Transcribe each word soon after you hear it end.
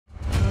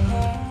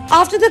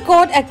After the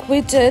court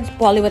acquitted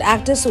Bollywood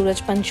actor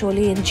Suraj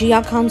Pancholi in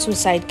Jiah Khan's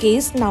suicide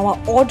case, now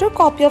an order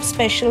copy of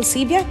special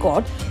CBI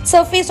court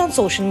surfaced on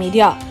social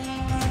media.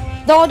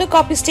 The order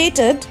copy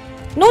stated,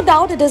 "No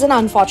doubt it is an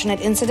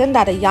unfortunate incident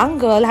that a young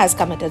girl has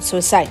committed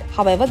suicide.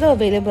 However, the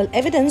available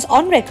evidence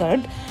on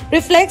record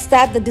reflects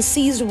that the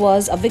deceased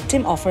was a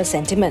victim of her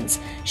sentiments.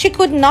 She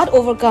could not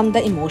overcome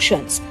the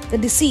emotions. The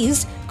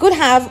deceased could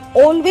have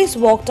always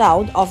walked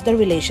out of the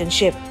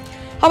relationship.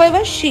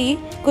 However, she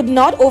could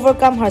not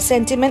overcome her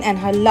sentiment and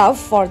her love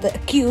for the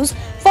accused,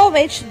 for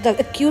which the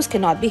accused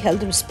cannot be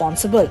held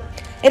responsible.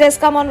 It has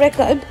come on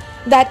record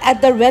that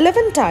at the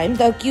relevant time,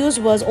 the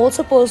accused was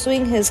also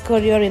pursuing his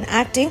career in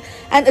acting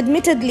and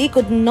admittedly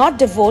could not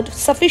devote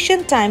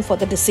sufficient time for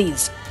the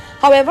deceased.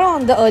 However,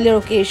 on the earlier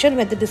occasion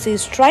when the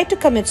deceased tried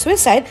to commit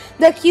suicide,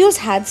 the accused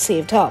had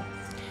saved her.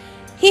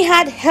 He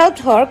had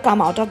helped her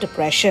come out of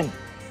depression."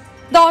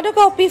 The order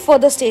copy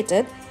further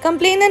stated,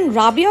 "Complainant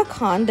Jiah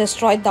Khan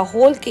destroyed the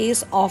whole case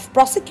of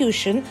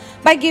prosecution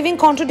by giving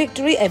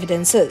contradictory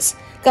evidences.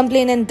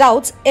 Complainant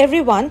doubts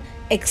everyone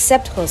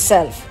except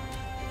herself."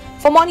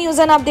 For more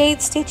news and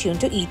updates, stay tuned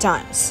to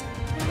ETimes.